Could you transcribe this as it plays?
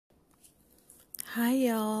Hi,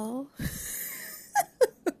 y'all.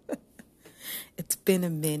 It's been a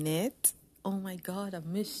minute. Oh my God, I've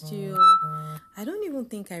missed you. I don't even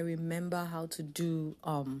think I remember how to do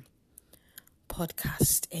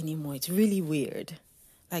podcast anymore. It's really weird.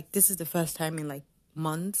 Like, this is the first time in like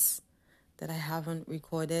months that I haven't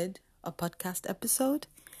recorded a podcast episode.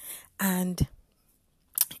 And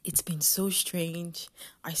it's been so strange.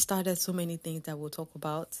 I started so many things that we'll talk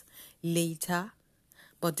about later.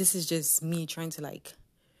 But this is just me trying to like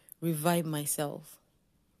revive myself.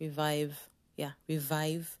 Revive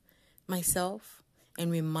myself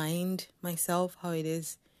and remind myself how it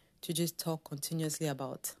is to just talk continuously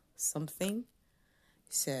about something.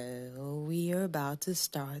 So we are about to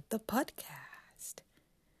start the podcast.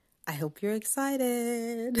 I hope you're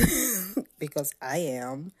excited because I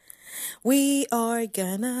am. We are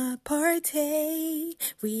gonna party.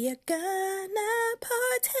 We are gonna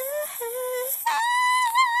party.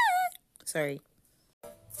 Sorry.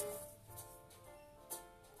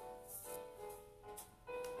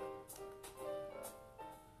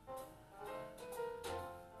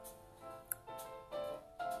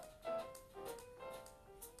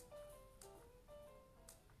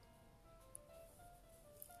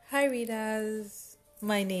 Hi readers,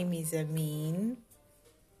 my name is Amin.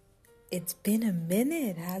 It's been a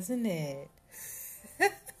minute, hasn't it?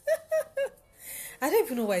 I don't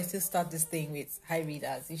even know why I still start this thing with hi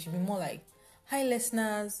readers. It should be more like hi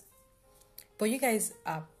listeners. But you guys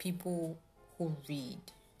are people who read.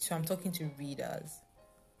 So I'm talking to readers.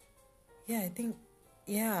 Yeah, I think,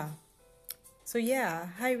 yeah. So yeah,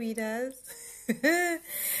 hi readers.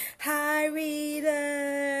 Hi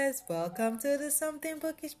readers. Welcome to the Something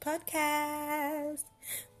Bookish podcast.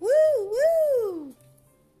 Woo woo.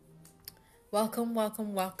 Welcome.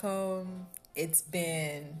 It's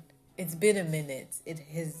been a minute.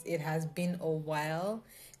 It has been a while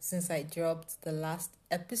since I dropped the last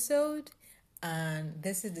episode, and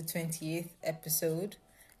this is the 28th episode,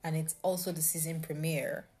 and it's also the season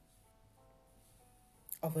premiere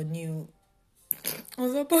of a new I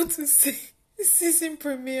was about to say season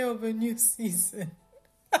premiere of a new season.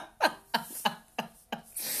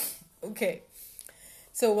 Okay.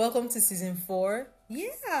 So welcome to season 4.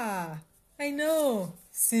 Yeah, I know.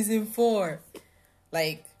 Season 4.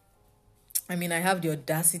 Like, I mean, I have the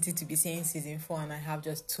audacity to be saying season 4 and I have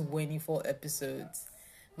just 24 episodes.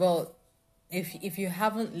 Well, if you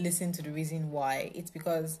haven't listened to the reason why, it's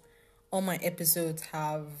because all my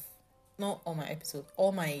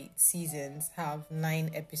seasons have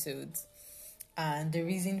 9 episodes. And the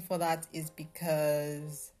reason for that is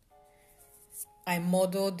because I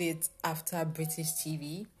modeled it after British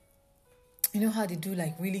TV. You know how they do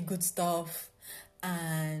like really good stuff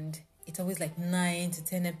and it's always like 9 to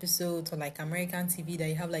 10 episodes, or like American TV that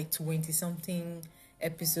you have like 20 something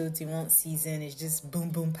episodes in one season. It's just boom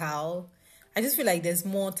boom pow. I just feel like there's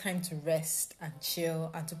more time to rest and chill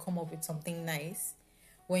and to come up with something nice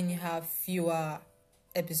when you have fewer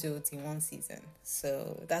episodes in one season.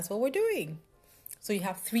 So that's what we're doing. So you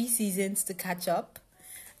have 3 seasons to catch up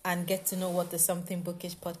and get to know what the Something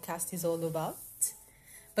Bookish podcast is all about.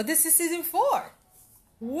 But this is season 4.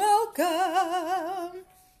 Welcome.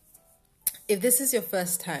 If this is your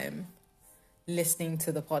first time listening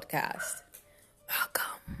to the podcast,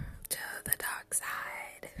 welcome to the dark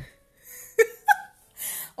side.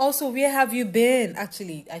 Also, where have you been?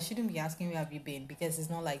 Actually, I shouldn't be asking where have you been because it's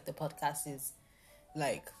not like the podcast is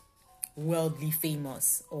like worldly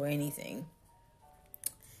famous or anything.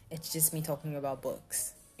 It's just me talking about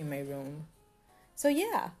books in my room. So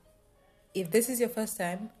yeah, if this is your first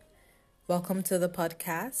time, welcome to the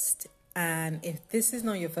podcast. And if this is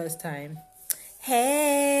not your first time,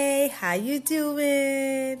 hey, how you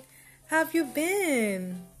doing? How have you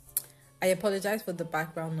been? I apologize for the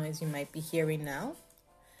background noise you might be hearing now.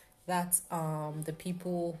 That's the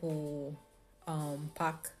people who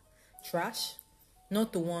pack trash,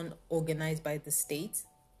 not the one organized by the state.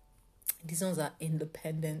 These ones are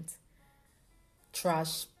independent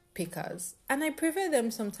trash pickers. And I prefer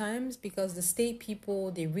them sometimes because the state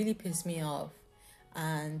people, they really piss me off.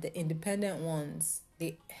 And the independent ones,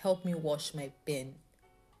 they help me wash my bin.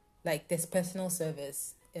 Like, there's personal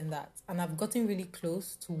service in that. And I've gotten really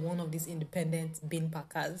close to one of these independent bin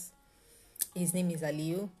packers. His name is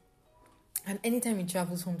Aliu. And anytime he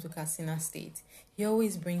travels home to Katsina State, he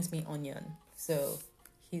always brings me onion. So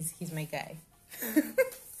he's my guy.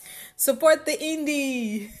 Support the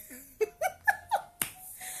indie.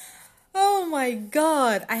 Oh my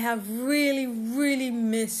God. I have really, really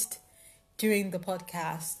missed doing the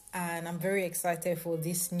podcast. And I'm very excited for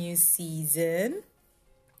this new season.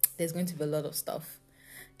 There's going to be a lot of stuff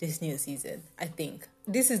this new season, I think.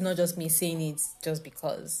 this is not just me saying it just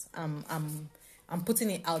because I'm putting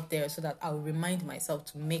it out there so that I'll remind myself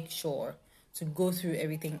to make sure to go through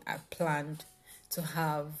everything I planned to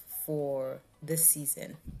have for this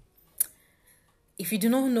season. If you do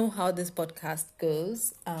not know how this podcast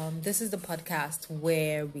goes, this is the podcast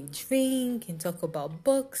where we drink and talk about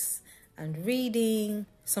books and reading.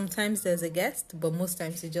 Sometimes there's a guest, but most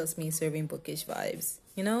times it's just me serving bookish vibes.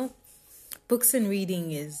 You know, books and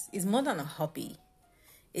reading is more than a hobby.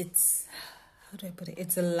 It's, how do I put it?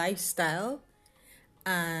 It's a lifestyle,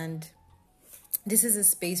 and this is a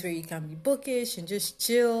space where you can be bookish and just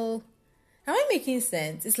chill. Am I making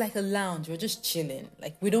sense? It's like a lounge. We're just chilling.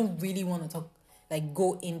 Like, we don't really want to talk, like,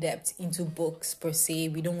 go in depth into books per se.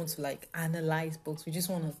 We don't want to like analyze books. We just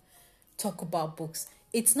want to talk about books.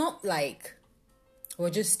 It's not like we're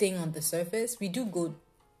just staying on the surface. We do go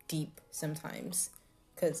deep sometimes,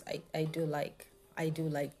 because I do like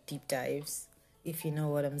deep dives, if you know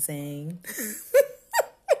what I'm saying.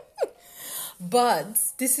 But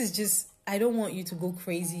this is just, I don't want you to go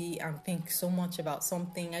crazy and think so much about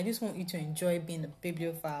something. I just want you to enjoy being a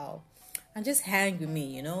bibliophile and just hang with me,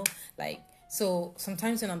 you know? Like, so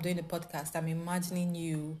sometimes when I'm doing the podcast, I'm imagining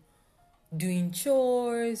you doing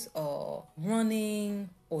chores or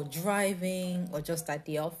running or driving or just at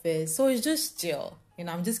the office. So it's just chill. You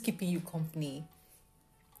know, I'm just keeping you company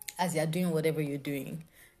as you're doing whatever you're doing.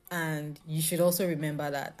 And you should also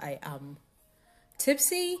remember that I am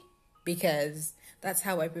tipsy, because that's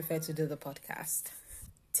how I prefer to do the podcast.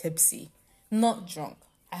 Tipsy, not drunk.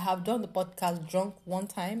 I have done the podcast drunk one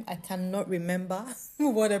time. I cannot remember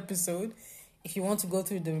what episode. If you want to go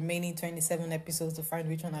through the remaining 27 episodes to find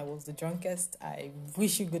which one I was the drunkest, I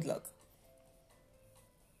wish you good luck.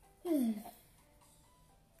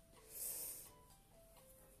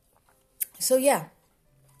 So yeah,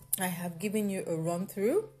 I have given you a run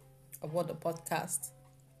through of what the podcast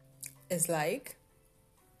is like.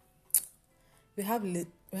 We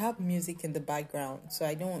have music in the background, so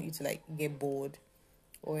I don't want you to like get bored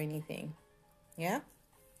or anything. Yeah?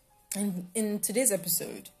 And in today's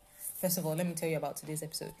episode, first of all, let me tell you about today's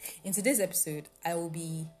episode. In today's episode, I will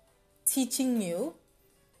be teaching you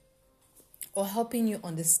or helping you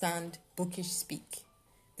understand bookish speak.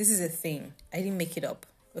 This is a thing. I didn't make it up,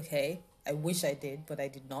 okay? I wish I did, but I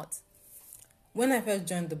did not. When I first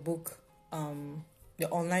joined the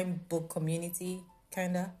online book community,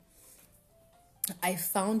 kinda, I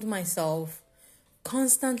found myself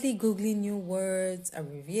constantly Googling new words,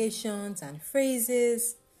 abbreviations, and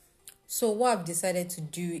phrases. So what I've decided to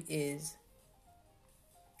do is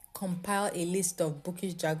compile a list of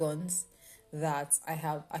bookish jargons that I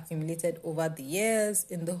have accumulated over the years,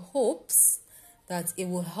 in the hopes that it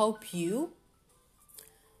will help you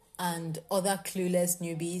and other clueless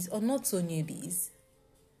newbies, or not so newbies,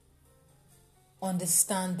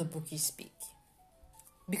 understand the bookish speak.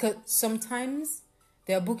 Because sometimes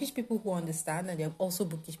there are bookish people who understand, and there are also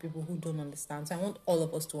bookish people who don't understand. So I want all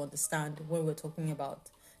of us to understand when we're talking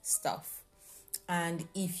about stuff. And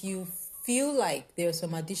if you feel like there are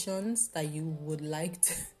some additions that you would like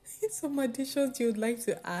to some additions you would like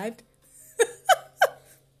to add.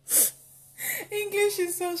 English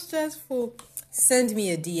is so stressful. Send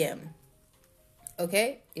me a DM.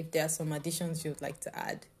 Okay? If there are some additions you would like to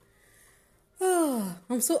add. Oh,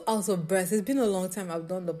 I'm so out of breath. It's been a long time I've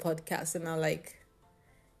done the podcast, and I'm like,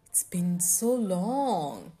 it's been so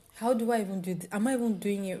long. How do I even do this? Am I even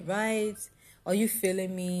doing it right? Are you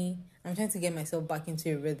feeling me? I'm trying to get myself back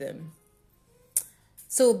into a rhythm.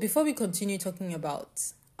 So before we continue talking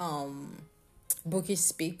about bookish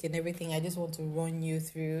speak and everything, I just want to run you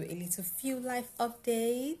through a little few life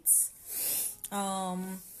updates.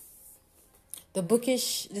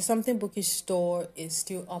 The Something Bookish store is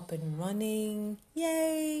still up and running.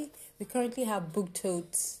 Yay! We currently have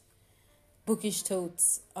bookish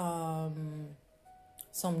totes, some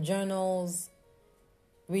journals,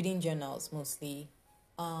 reading journals mostly.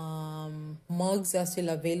 Mugs are still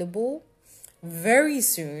available. Very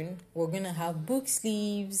soon, we're gonna have book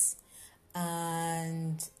sleeves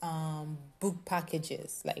and book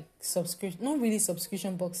packages, like not really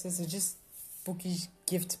subscription boxes, it's just bookish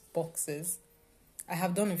gift boxes. I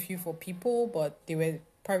have done a few for people, but they were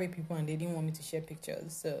private people and they didn't want me to share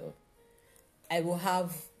pictures. So I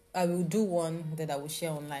will do one that I will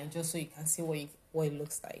share online, just so you can see what it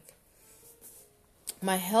looks like.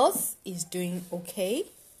 My health is doing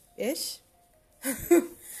okay-ish.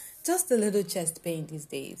 Just a little chest pain these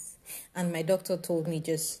days. And my doctor told me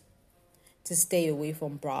just to stay away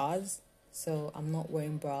from bras. So I'm not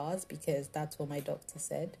wearing bras because that's what my doctor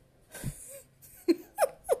said.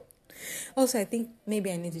 Also, I think maybe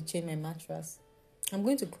I need to change my mattress. I'm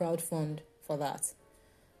going to crowdfund for that.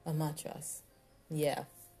 A mattress. Yeah.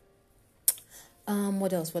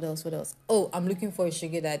 What else? What else? What else? Oh, I'm looking for a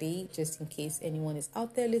sugar daddy, just in case anyone is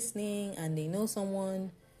out there listening and they know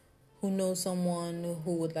someone who knows someone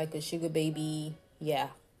who would like a sugar baby. Yeah.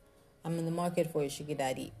 I'm in the market for a sugar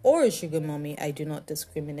daddy or a sugar mommy. I do not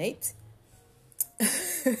discriminate.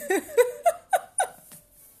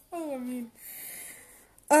 Oh, I mean,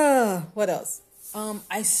 what else?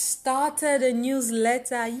 I started a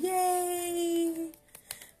newsletter. Yay!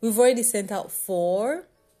 We've already sent out four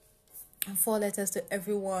letters to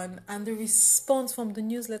everyone, and the response from the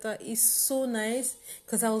newsletter is so nice,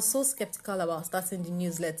 because I was so skeptical about starting the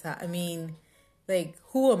newsletter. I mean, like,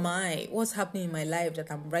 who am I? What's happening in my life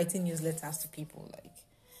that I'm writing newsletters to people? Like,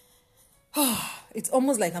 it's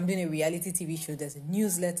almost like I'm doing a reality TV show. There's a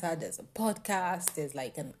newsletter, there's a podcast, there's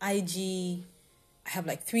like an IG. I have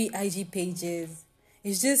like 3 IG pages.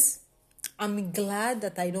 It's just, I'm glad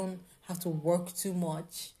that I don't have to work too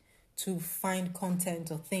much to find content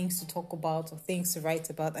or things to talk about or things to write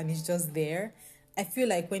about, and it's just there. I feel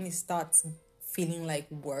like when it starts feeling like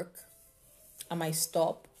work, I might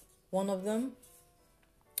stop one of them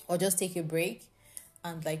or just take a break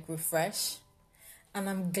and like refresh. And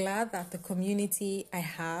I'm glad that the community I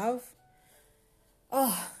have,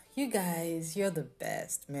 you guys, you're the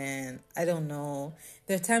best, man. I don't know.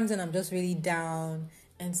 There are times when I'm just really down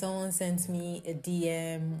and someone sends me a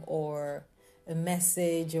DM or a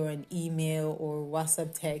message or an email or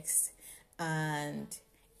WhatsApp text, and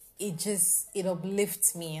it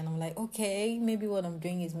uplifts me, and I'm like, okay, maybe what I'm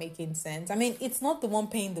doing is making sense. I mean, it's not the one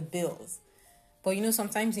paying the bills, but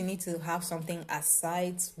sometimes you need to have something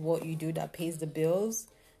aside what you do that pays the bills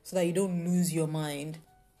so that you don't lose your mind.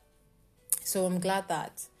 So I'm glad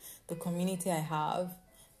that the community I have,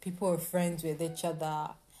 people are friends with each other,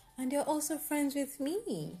 and they're also friends with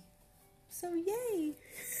me. So yay.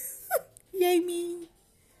 Yay me.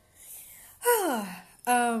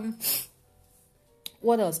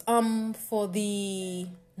 What else? For the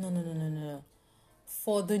no.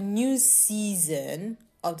 For the new season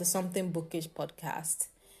of the Something Bookish podcast,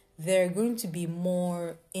 there are going to be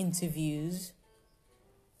more interviews.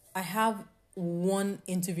 I have one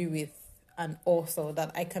interview with an author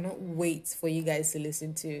that I cannot wait for you guys to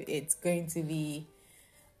listen to. It's going to be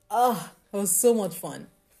it was so much fun.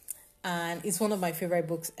 And it's one of my favorite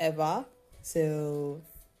books ever. So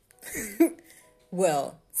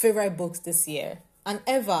favorite books this year and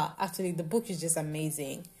ever. Actually, the book is just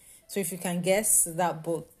amazing. So if you can guess that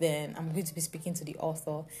book, then I'm going to be speaking to the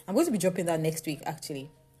author. I'm going to be dropping that next week, actually.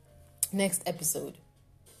 Next episode.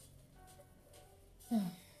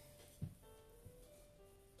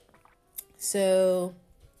 So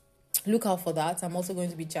look out for that. I'm also going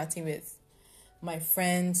to be chatting with my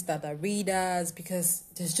friends that are readers, because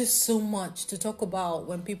there's just so much to talk about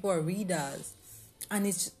when people are readers. And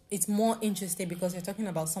it's more interesting because you're talking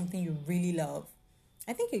about something you really love.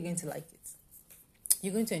 I think you're going to like it.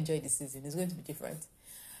 You're going to enjoy this season. It's going to be different.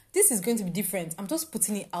 This is going to be different. I'm just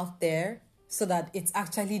putting it out there so that it's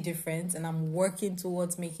actually different, and I'm working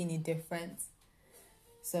towards making it different.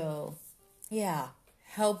 So, yeah,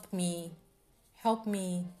 help me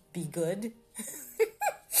be good.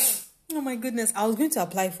 Oh my goodness. I was going to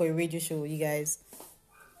apply for a radio show, you guys.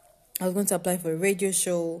 I was going to apply for a radio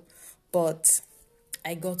show, but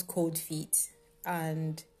I got cold feet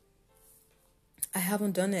and I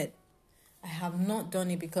haven't done it. I have not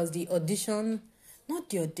done it because not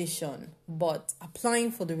the audition, but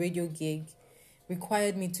applying for the radio gig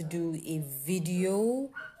required me to do a video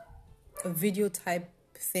type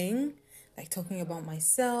thing, like talking about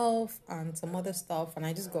myself and some other stuff, and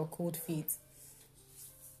I just got cold feet.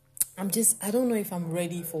 I don't know if I'm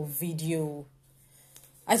ready for video.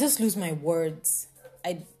 I just lose my words.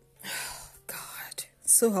 God,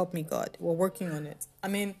 so help me God. We're working on it. I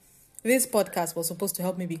mean, this podcast was supposed to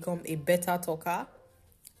help me become a better talker.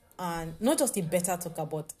 And not just a better talker,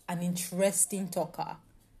 but an interesting talker.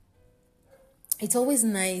 It's always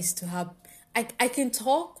nice to have... I can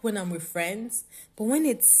talk when I'm with friends, but when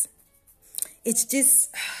it's just...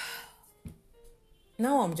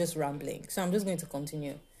 Now I'm just rambling, so I'm just going to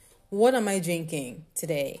continue. What am I drinking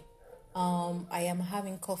today? I am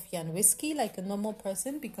having coffee and whiskey like a normal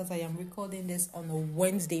person, because I am recording this on a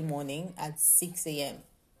Wednesday morning at 6 a.m.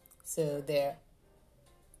 So there.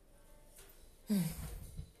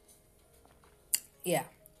 Yeah.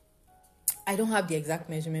 I don't have the exact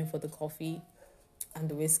measurement for the coffee and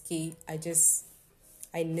the whiskey. I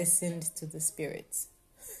listened to the spirits.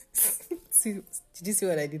 Did you see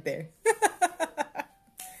what I did there?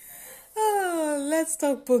 Let's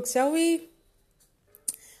talk books, shall we?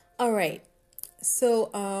 All right. So,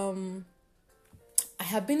 I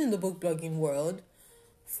have been in the book blogging world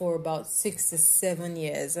for about 6 to 7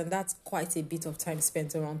 years, and that's quite a bit of time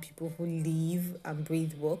spent around people who live and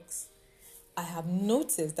breathe books. I have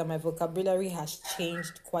noticed that my vocabulary has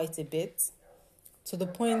changed quite a bit, to the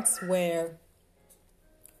point where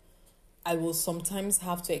I will sometimes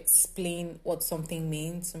have to explain what something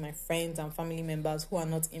means to my friends and family members who are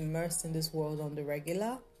not immersed in this world on the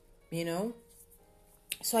regular, you know?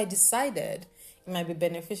 So I decided it might be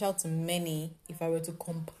beneficial to many if I were to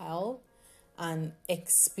compile and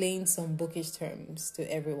explain some bookish terms to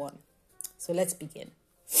everyone. So let's begin.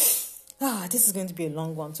 This is going to be a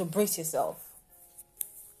long one, so brace yourself.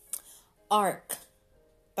 Arc.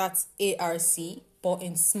 That's ARC, but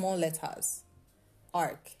in small letters.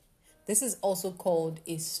 Arc. This is also called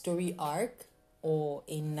a story arc or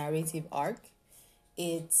a narrative arc.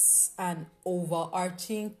 It's an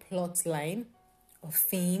overarching plot line or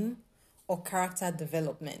theme or character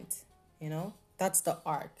development. You know, that's the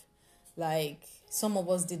arc. Like, some of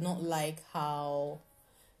us did not like how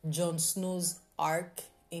Jon Snow's arc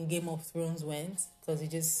in Game of Thrones went, because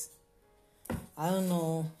it just, I don't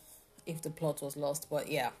know if the plot was lost,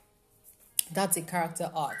 but yeah, that's a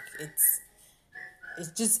character arc.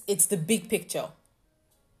 It's the big picture.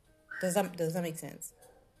 Does that make sense?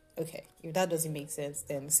 Okay, if that doesn't make sense,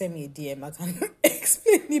 then send me a DM. I can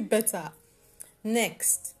explain it better.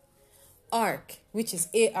 Next, ARC, which is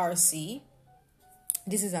ARC.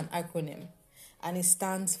 This is an acronym, and it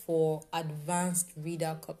stands for Advanced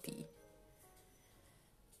Reader Copy.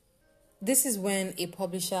 This is when a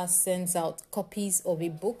publisher sends out copies of a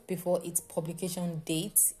book before its publication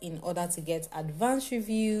date in order to get advanced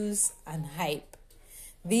reviews and hype.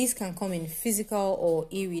 These can come in physical or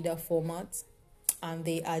e-reader format, and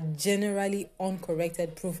they are generally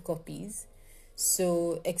uncorrected proof copies.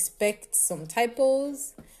 So expect some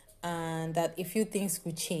typos and that a few things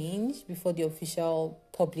could change before the official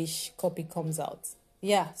published copy comes out.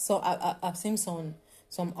 Yeah, so I've seen some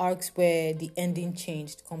arcs where the ending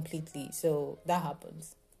changed completely. So that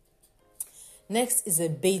happens. Next is a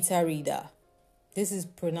beta reader. This is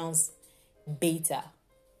pronounced beta.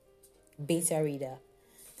 Beta reader.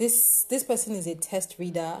 This person is a test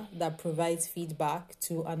reader that provides feedback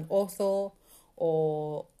to an author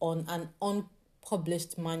or on an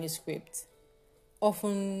unpublished manuscript.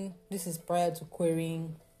 Often this is prior to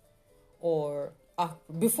querying or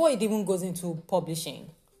before it even goes into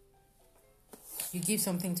publishing. You give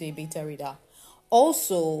something to a beta reader.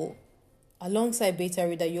 Also, alongside beta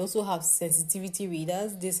reader, you also have sensitivity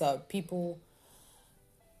readers. These are people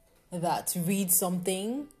that read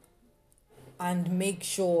something and make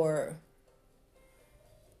sure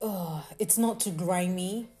it's not too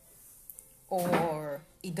grimy or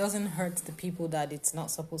it doesn't hurt the people that it's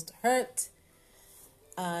not supposed to hurt.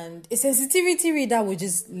 And a sensitivity reader will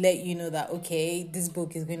just let you know that, okay, this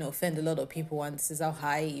book is going to offend a lot of people and this is how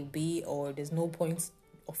high it be, or there's no point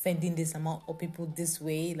offending this amount of people this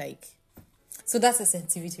way. Like, so that's a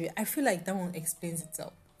sensitivity reader. I feel like that one explains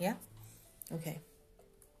itself. Yeah? Okay.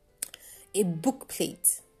 A book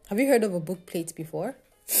plate. Have you heard of a book plate before?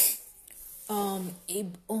 Oh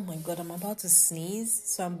my God, I'm about to sneeze,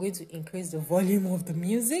 so I'm going to increase the volume of the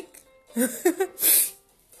music.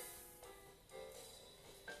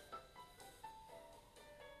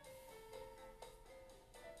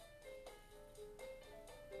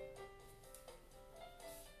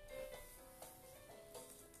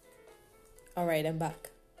 All right, I'm back.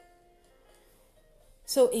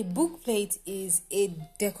 So a book plate is a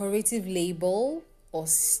decorative label or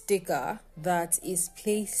sticker that is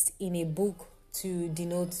placed in a book to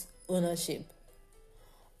denote ownership.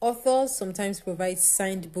 Authors sometimes provide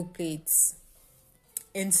signed book plates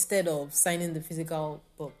instead of signing the physical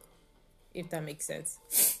book, if that makes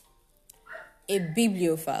sense. A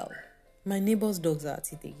bibliophile. My neighbor's dogs are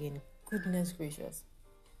at it again. Goodness gracious.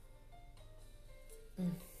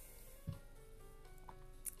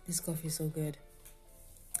 This coffee is so good.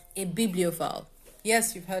 A bibliophile.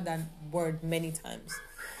 Yes, you've heard that word many times.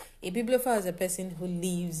 A bibliophile is a person who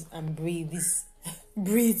lives and breathes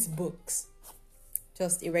books.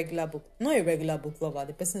 Just a regular book. Not a regular book lover.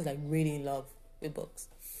 The person is like really in love with books.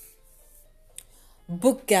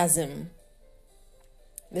 Bookgasm.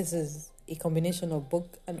 This is a combination of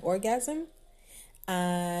book and orgasm.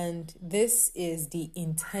 And this is the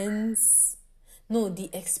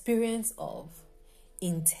experience of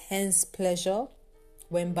intense pleasure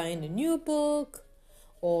when buying a new book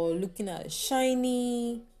or looking at a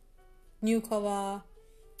shiny new cover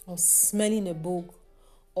or smelling a book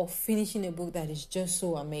or finishing a book that is just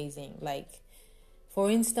so amazing. Like, for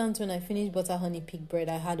instance, when I finished Butter Honey Pig Bread,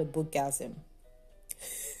 I had a bookgasm.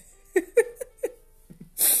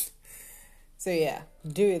 So yeah,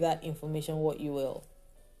 do with that information what you will.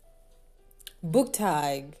 Book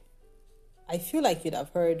tag. I feel like you'd have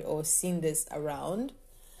heard or seen this around.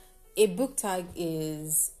 A book tag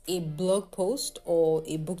is a blog post or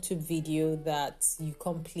a booktube video that you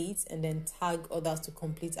complete and then tag others to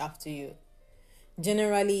complete after you.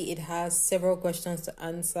 Generally, it has several questions to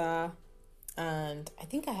answer, and I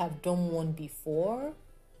think I have done one before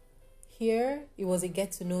here. It was a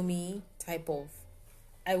get to know me type of.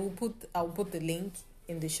 I'll put the link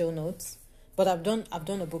in the show notes, but I've done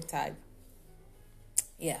a book tag.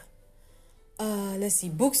 Yeah. Let's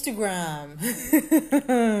see, Bookstagram.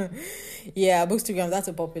 Yeah, Bookstagram, that's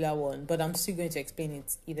a popular one, but I'm still going to explain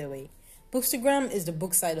it either way. Bookstagram is the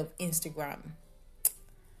book side of Instagram.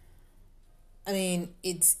 I mean,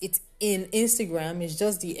 it's in Instagram, it's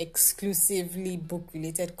just the exclusively book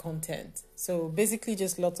related content. So basically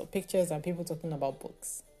just lots of pictures and people talking about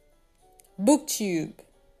books. BookTube.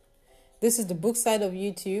 This is the book side of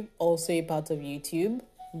YouTube, also a part of YouTube,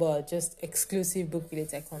 but just exclusive book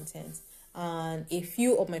related content. And a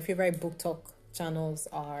few of my favorite book talk channels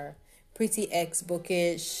are Pretty X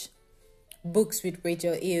Bookish, Books with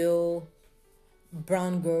Rachel Hill,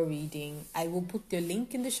 Brown Girl Reading. I will put the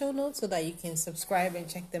link in the show notes so that you can subscribe and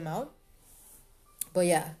check them out. But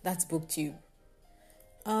yeah, that's BookTube.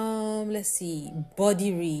 Let's see,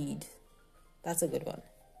 Buddy Read. That's a good one.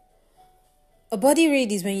 A buddy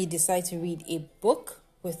read is when you decide to read a book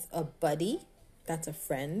with a buddy, that's a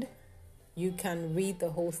friend. You can read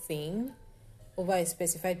the whole thing over a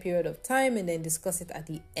specified period of time and then discuss it at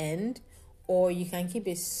the end, or you can keep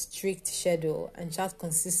a strict schedule and chat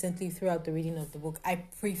consistently throughout the reading of the book. I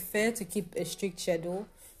prefer to keep a strict schedule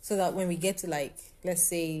so that when we get to, like, let's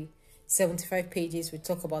say 75 pages, we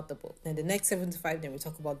talk about the book. Then the next 75, then we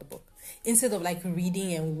talk about the book. Instead of like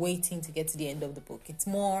reading and waiting to get to the end of the book. It's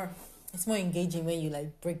more engaging when you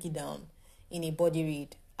like break it down in a body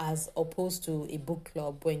read as opposed to a book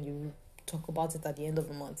club when you talk about it at the end of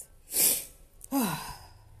the month.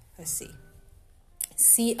 Let's see.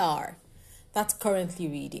 CR. That's currently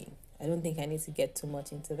reading. I don't think I need to get too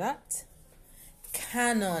much into that.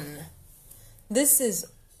 Canon. This is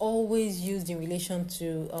always used in relation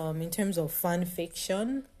to, in terms of fan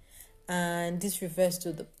fiction. And this refers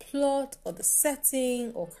to the plot or the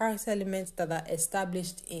setting or character elements that are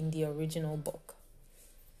established in the original book.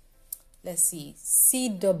 Let's see.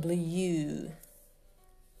 CW.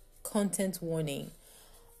 Content warning.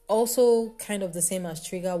 Also kind of the same as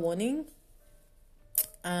trigger warning.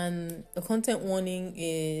 And the content warning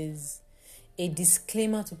is a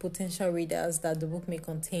disclaimer to potential readers that the book may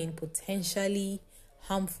contain potentially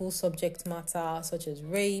harmful subject matter such as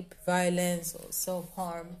rape, violence, or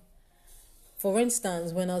self-harm. For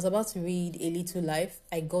instance, when I was about to read A Little Life,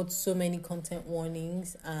 I got so many content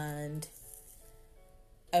warnings and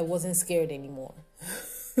I wasn't scared anymore.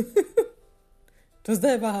 Does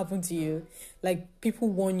that ever happen to you? Like, people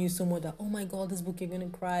warn you so much that, oh my God, this book, you're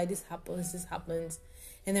going to cry, this happens.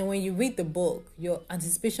 And then when you read the book, your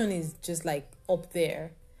anticipation is just like up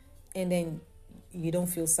there. And then you don't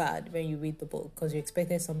feel sad when you read the book because you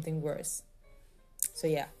expected something worse. So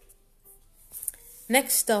yeah.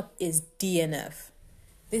 Next up is DNF.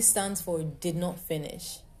 This stands for did not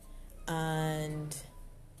finish. And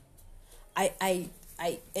I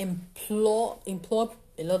implore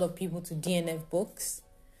a lot of people to DNF books.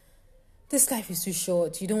 This life is too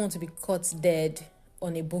short. You don't want to be caught dead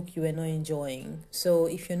on a book you are not enjoying. So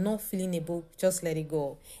if you're not feeling a book, just let it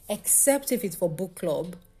go. Except if it's for book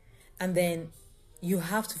club, and then you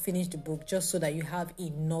have to finish the book just so that you have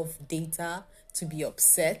enough data to be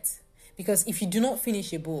upset. Because if you do not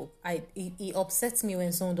finish a book, it upsets me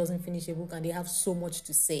when someone doesn't finish a book and they have so much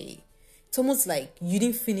to say. It's almost like you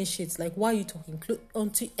didn't finish it. Like, why are you talking?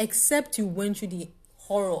 Except you went through the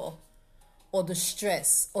horror or the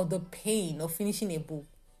stress or the pain of finishing a book,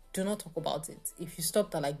 do not talk about it. If you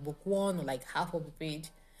stopped at like book 1 or like half of the page,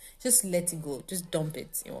 just let it go. Just dump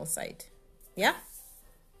it in one side. Yeah?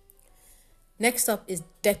 Next up is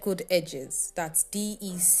deckled edges. That's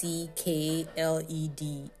DECKLED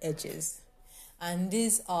edges. And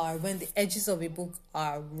these are when the edges of a book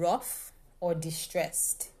are rough or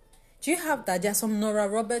distressed. Do you have that? There's some Nora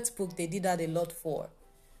Roberts book, they did that a lot for.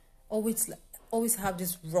 Always have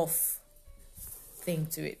this rough thing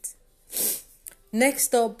to it.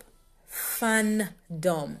 Next up,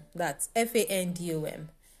 fandom. That's FANDOM.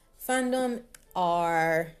 Fandom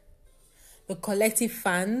are the collective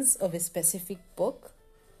fans of a specific book.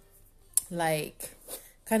 Like,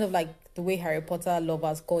 kind of like the way Harry Potter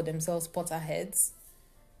lovers call themselves Potterheads.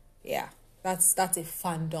 Yeah, that's a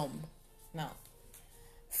fandom. Now,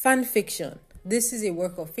 fan fiction. This is a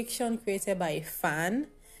work of fiction created by a fan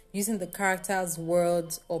using the characters,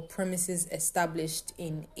 words, or premises established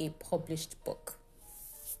in a published book.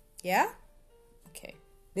 Yeah? Okay.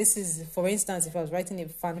 This is, for instance, if I was writing a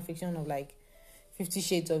fan fiction of like 50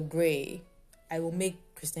 Shades of Grey, I will make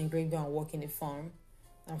Christian Grey go and work in a farm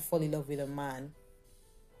and fall in love with a man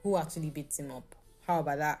who actually beats him up. How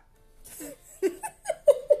about that?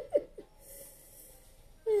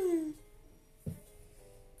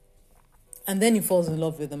 And then he falls in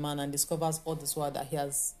love with the man and discovers all this while that he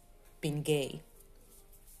has been gay.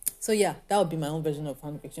 So yeah, that would be my own version of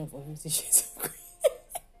fan fiction for 50 Shades of Grey.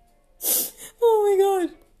 Oh my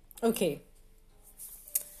god. Okay.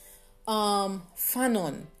 Fanon.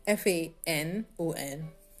 Fanon.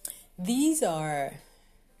 These are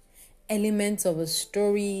elements of a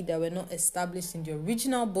story that were not established in the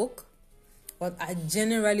original book, but are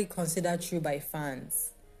generally considered true by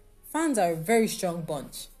fans. Fans are a very strong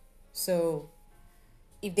bunch. So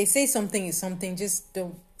if they say something is something, just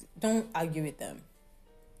don't argue with them.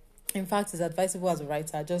 In fact, it's advisable as a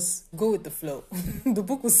writer, just go with the flow. The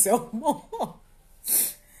book will sell more.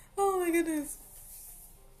 Oh my goodness.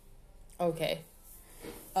 Okay.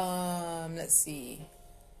 Let's see.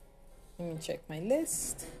 Let me check my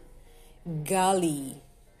list. Galley.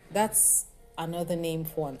 That's another name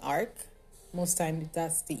for an arc. Most times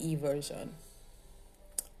that's the E version.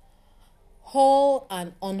 Haul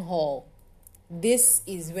and unhaul. This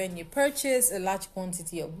is when you purchase a large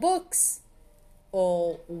quantity of books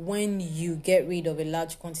or when you get rid of a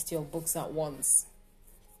large quantity of books at once.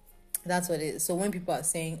 That's what it is. So when people are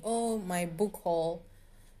saying, oh, my book haul,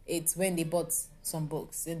 it's when they bought some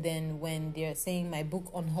books. And then when they're saying my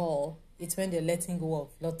book on haul, it's when they're letting go of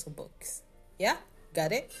lots of books. Yeah?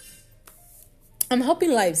 Got it? I'm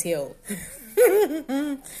helping lives here.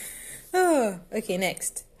 Oh, okay,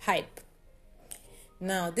 next. Hype.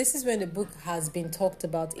 Now, this is when the book has been talked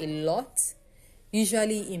about a lot,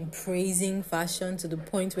 usually in praising fashion to the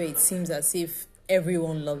point where it seems as if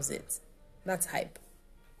everyone loves it. That's hype.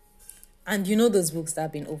 And you know those books that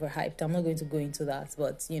have been overhyped. I'm not going to go into that,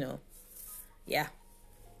 but yeah.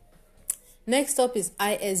 Next up is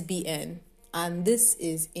ISBN, and this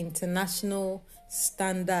is International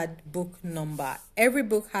Standard Book Number. Every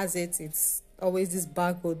book has it. It's always this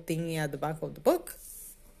barcode thingy at the back of the book.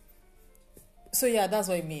 So yeah, that's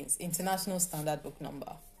what it means. International Standard Book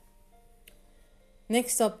Number.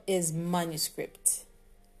 Next up is manuscript.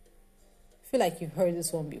 I feel like you've heard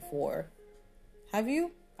this one before. Have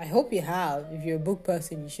you? I hope you have. If you're a book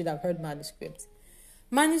person, you should have heard manuscript.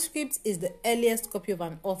 Manuscript is the earliest copy of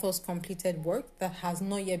an author's completed work that has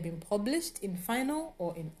not yet been published in final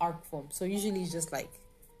or in arc form. So usually it's just like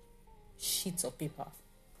sheets of paper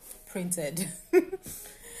printed.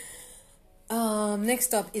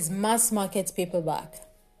 Next up is mass market paperback.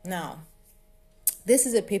 Now, this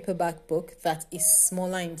is a paperback book that is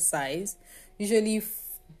smaller in size, usually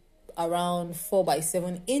around 4 by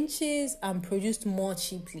 7 inches, and produced more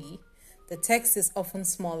cheaply. The text is often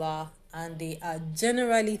smaller and they are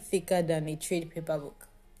generally thicker than a trade paper book.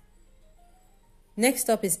 Next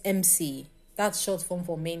up is MC. That's short form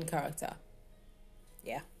for main character.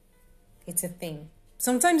 Yeah, it's a thing.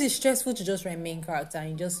 Sometimes it's stressful to just write main character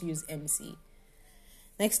and you just use MC.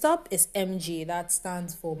 Next up is MG. That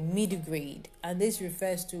stands for middle grade, and this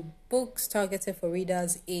refers to books targeted for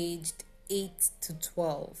readers aged 8 to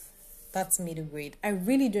 12. That's middle grade. I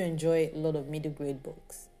really do enjoy a lot of middle grade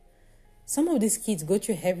books. Some of these kids go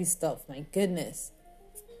through heavy stuff, my goodness.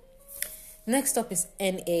 Next up is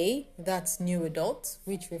NA. That's new adult,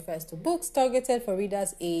 which refers to books targeted for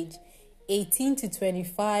readers aged 18 to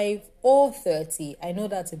 25 or 30. I know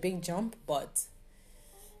that's a big jump, but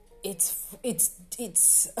it's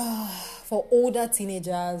for older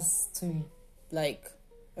teenagers to like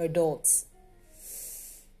adults.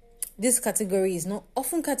 This category is not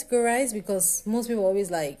often categorized because most people are always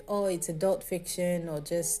like, oh, it's adult fiction or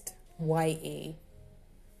just YA.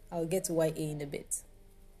 I'll get to YA in a bit.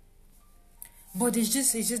 But it's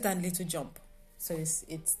just that little jump. So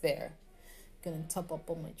it's there. Gonna top up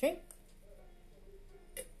on my drink.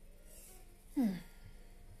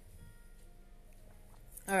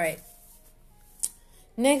 Alright.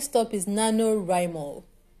 Next up is NaNoWriMo.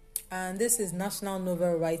 And this is National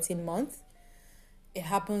Novel Writing Month. It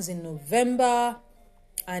happens in November,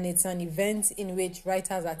 and it's an event in which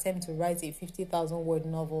writers attempt to write a 50,000 word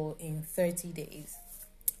novel in 30 days.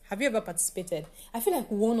 Have you ever participated? I feel like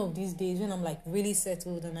one of these days when I'm like really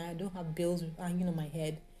settled and I don't have bills hanging on my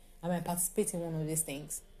head, I might participate in one of these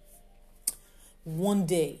things. One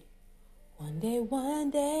day,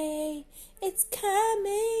 it's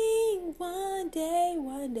coming. One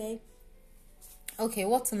day. Okay,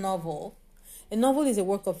 what's a novel? A novel is a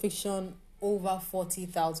work of fiction over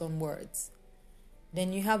 40,000 words.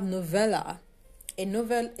 Then you have novella. A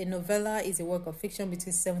novella is a work of fiction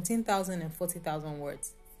between 17,000 and 40,000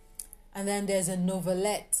 words. And then there's a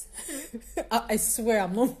novelette. I swear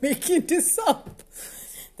I'm not making this up.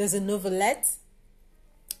 There's a novelette.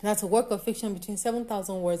 That's a work of fiction between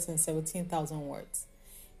 7,000 words and 17,000 words.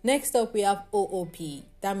 Next up, we have OOP.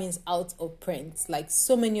 That means out of print. Like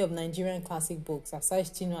so many of Nigerian classic books, aside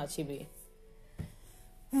Chinua Achebe.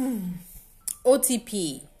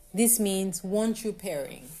 OTP. This means one true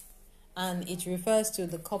pairing. And it refers to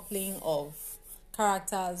the coupling of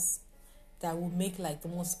characters that will make like the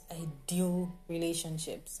most ideal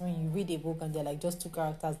relationships. When you read a book and they're like just two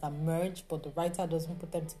characters that merge, but the writer doesn't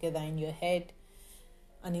put them together in your head.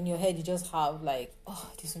 And in your head, you just have like,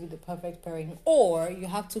 oh, this will be the perfect pairing. Or you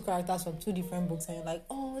have two characters from two different books and you're like,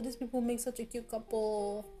 oh, these people make such a cute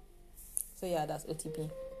couple. So yeah, that's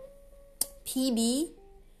OTP. PB,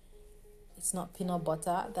 it's not peanut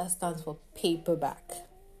butter. That stands for paperback.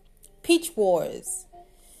 Pitch Wars.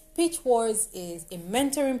 Pitch Wars is a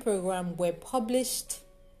mentoring program where published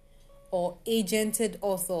or agented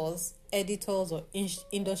authors, editors, or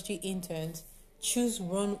industry interns choose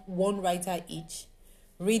one writer each,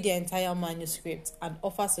 read the entire manuscript, and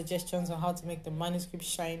offer suggestions on how to make the manuscript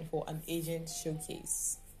shine for an agent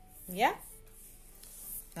showcase. Yeah?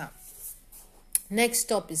 Now,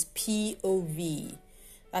 next up is POV.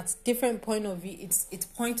 That's different point of view. It's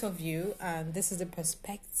point of view, and this is the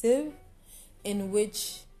perspective in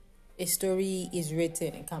which a story is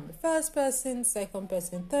written. It can be first person, second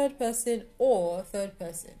person, third person, or third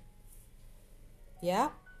person. Yeah?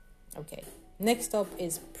 Okay. Next up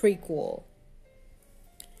is prequel.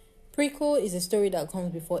 Prequel is a story that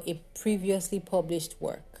comes before a previously published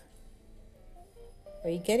work. Are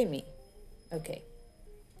you getting me? Okay.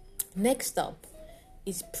 Next up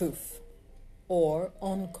is proof or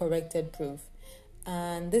uncorrected proof.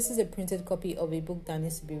 And this is a printed copy of a book that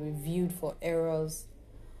needs to be reviewed for errors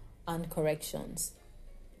and corrections.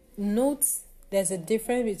 Note there's a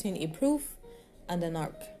difference between a proof and an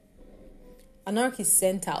ARC. An ARC is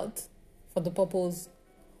sent out for the purpose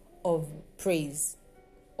of praise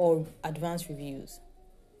or advanced reviews.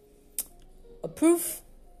 A proof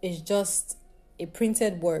is just a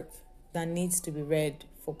printed work that needs to be read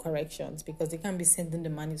for corrections because they can't be sending the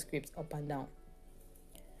manuscript up and down.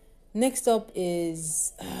 Next up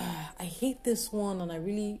is, I hate this one and I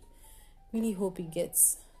really, really hope it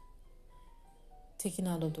gets taken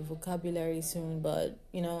out of the vocabulary soon, but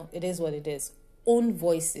it is what it is. Own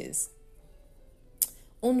voices.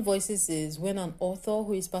 Own voices is when an author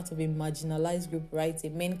who is part of a marginalized group writes a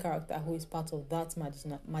main character who is part of that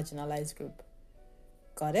marginalized group.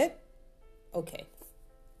 Got it? Okay.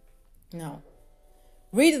 Now,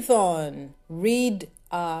 readathon.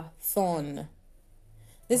 Read-a-thon.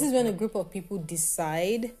 This is when a group of people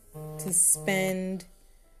decide to spend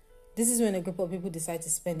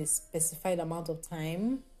a specified amount of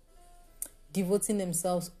time devoting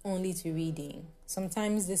themselves only to reading.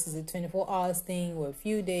 Sometimes this is a 24 hours thing or a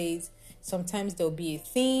few days. Sometimes there'll be a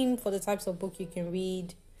theme for the types of book you can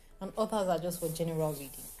read, and others are just for general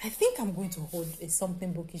reading. I think I'm going to hold a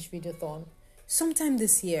something bookish readathon sometime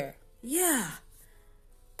this year. Yeah,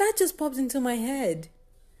 that just popped into my head.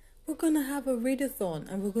 We're going to have a readathon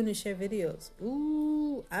and we're going to share videos.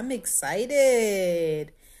 Ooh, I'm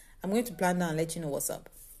excited. I'm going to plan that and let you know what's up.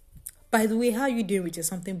 By the way, how are you doing with your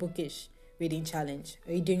something bookish reading challenge?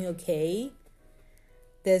 Are you doing okay?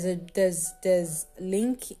 There's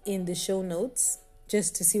link in the show notes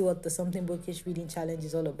just to see what the something bookish reading challenge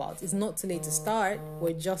is all about. It's not too late to start.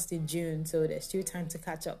 We're just in June, so there's still time to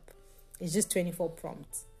catch up. It's just 24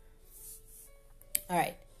 prompts. All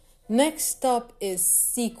right. Next up is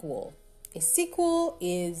sequel. A sequel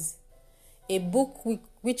is a book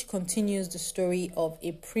which continues the story of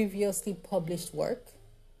a previously published work.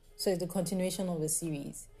 So it's the continuation of a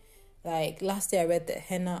series. Like last year I read The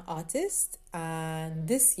Henna Artist, and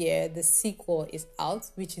this year the sequel is out,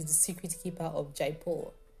 which is The Secret Keeper of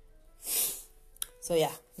Jaipur. So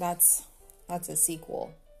yeah, that's a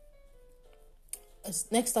sequel.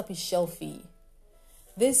 Next up is shelfie.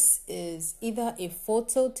 This is either a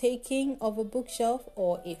photo taking of a bookshelf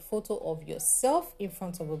or a photo of yourself in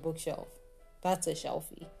front of a bookshelf. That's a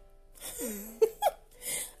shelfie.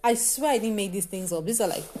 I swear I didn't make these things up. These are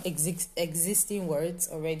like existing words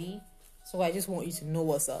already. So I just want you to know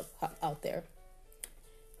what's up out there.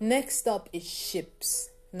 Next up is ships.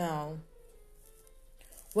 Now,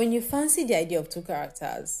 when you fancy the idea of two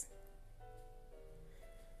characters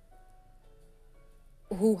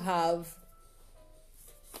who have...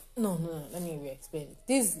 No, let me re-explain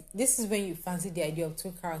it. This is when you fancy the idea of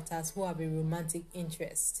two characters who have a romantic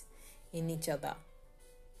interest in each other.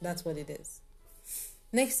 That's what it is.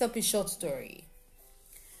 Next up is short story.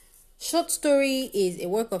 Short story is a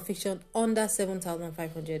work of fiction under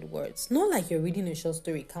 7,500 words. Not like you're reading a short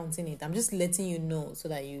story, counting it. I'm just letting you know so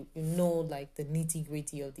that you know like the nitty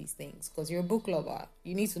gritty of these things. Because you're a book lover.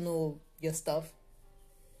 You need to know your stuff.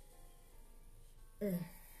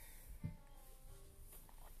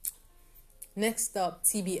 Next up,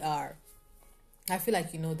 TBR. I feel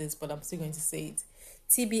like you know this, but I'm still going to say it.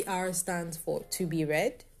 TBR stands for to be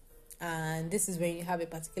read. And this is when you have a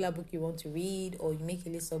particular book you want to read, or you make a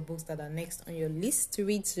list of books that are next on your list to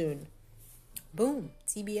read soon. Boom,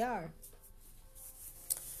 TBR.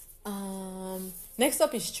 Next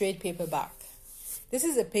up is trade paperback. This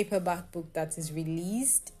is a paperback book that is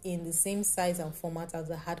released in the same size and format as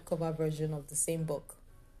the hardcover version of the same book.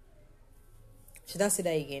 Should I say that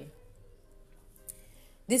again?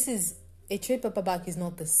 This is a trade paperback is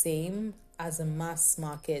not the same as a mass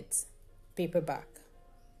market paperback.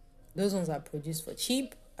 Those ones are produced for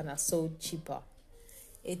cheap and are sold cheaper.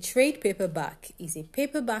 A trade paperback is a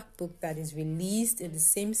paperback book that is released in the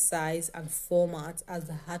same size and format as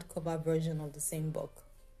the hardcover version of the same book.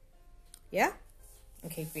 Yeah?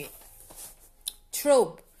 Okay, great.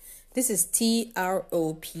 Trope. This is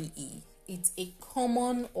TROPE. It's a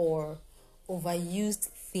common or overused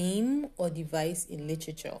theme or device in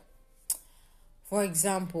literature. For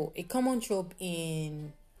example, a common trope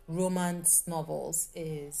in romance novels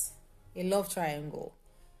is a love triangle,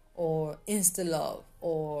 or insta-love,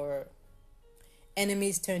 or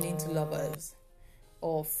enemies turned into lovers,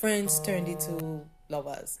 or friends turned into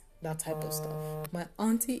lovers, that type of stuff. My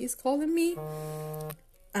auntie is calling me,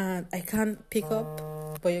 and I can't pick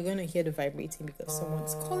up, but you're going to hear the vibrating because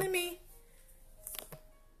someone's calling me.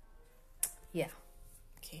 Yeah.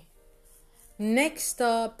 Okay. Next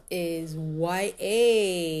up is YA.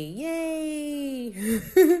 Yay!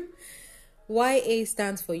 YA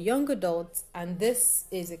stands for young adults, and this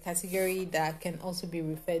is a category that can also be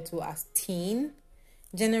referred to as teen.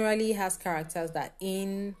 Generally has characters that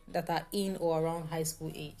are in or around high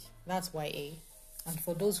school age. That's YA. And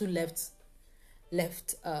for those who left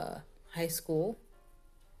high school,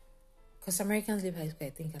 because Americans leave high school I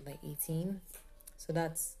think at like 18, so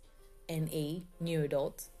that's NA, new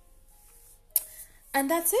adult.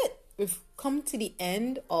 And that's it. We've come to the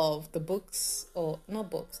end of the books, or not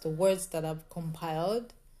books, the words that I've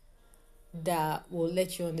compiled that will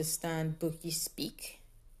let you understand bookish speak.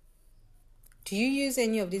 Do you use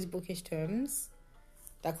any of these bookish terms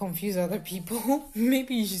that confuse other people?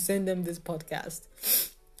 Maybe you should send them this podcast.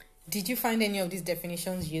 Did you find any of these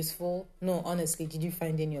definitions useful? No, honestly, did you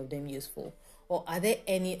find any of them useful? Or are there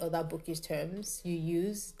any other bookish terms you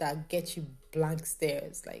use that get you blank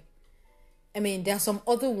stares? Like, I mean, there are some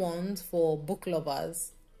other ones for book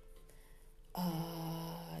lovers.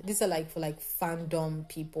 These are like for like fandom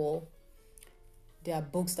people. There are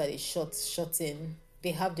books that is short in.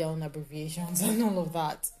 They have their own abbreviations and all of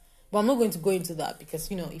that. But I'm not going to go into that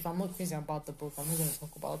because, if I'm not crazy about the book, I'm not going to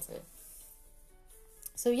talk about it.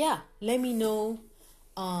 So yeah, let me know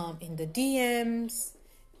in the DMs,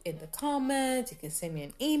 in the comments. You can send me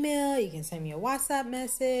an email. You can send me a WhatsApp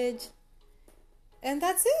message. And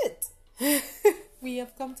that's it. We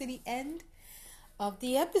have come to the end of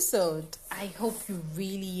the episode. I hope you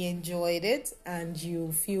really enjoyed it and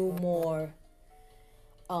you feel more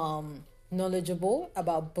knowledgeable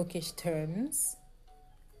about bookish terms.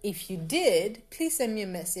 If you did, please send me a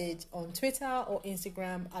message on Twitter or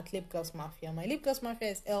Instagram at Lip Gloss Mafia. My Lip Gloss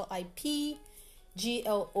Mafia is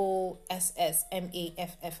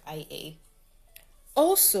LIPGLOSSMAFFIA.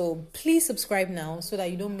 Also, please subscribe now so that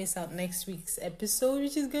you don't miss out next week's episode,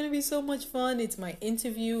 which is going to be so much fun. It's my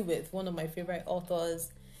interview with one of my favorite authors.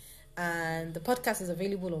 And the podcast is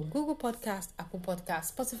available on Google Podcast, Apple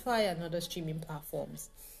Podcast, Spotify, and other streaming platforms.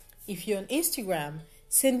 If you're on Instagram,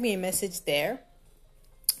 send me a message there.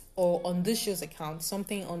 Or on this show's account,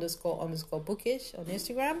 something__bookish on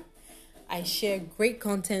Instagram. I share great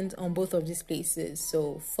content on both of these places,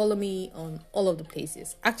 so follow me on all of the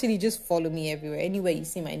places. Actually, just follow me everywhere. Anywhere you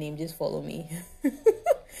see my name, just follow me.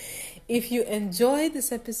 If you enjoyed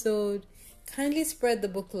this episode, kindly spread the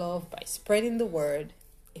book love by spreading the word.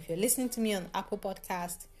 If you're listening to me on Apple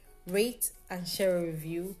Podcast, rate and share a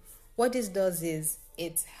review. What this does is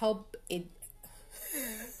I've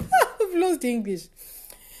lost the English.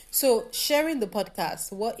 So sharing the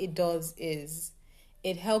podcast, what it does is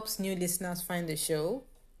it helps new listeners find the show,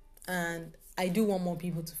 and I do want more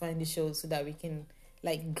people to find the show so that we can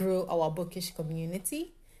grow our bookish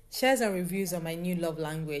community. Shares and reviews are my new love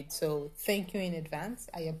language, so thank you in advance.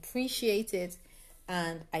 I appreciate it,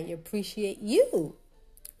 and I appreciate you.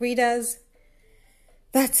 Readers,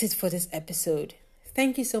 That's it for this episode.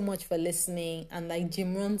 Thank you so much for listening. And like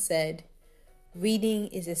Jim Rohn said, reading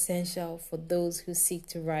is essential for those who seek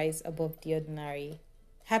to rise above the ordinary.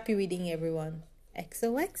 Happy reading, everyone.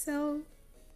 XOXO.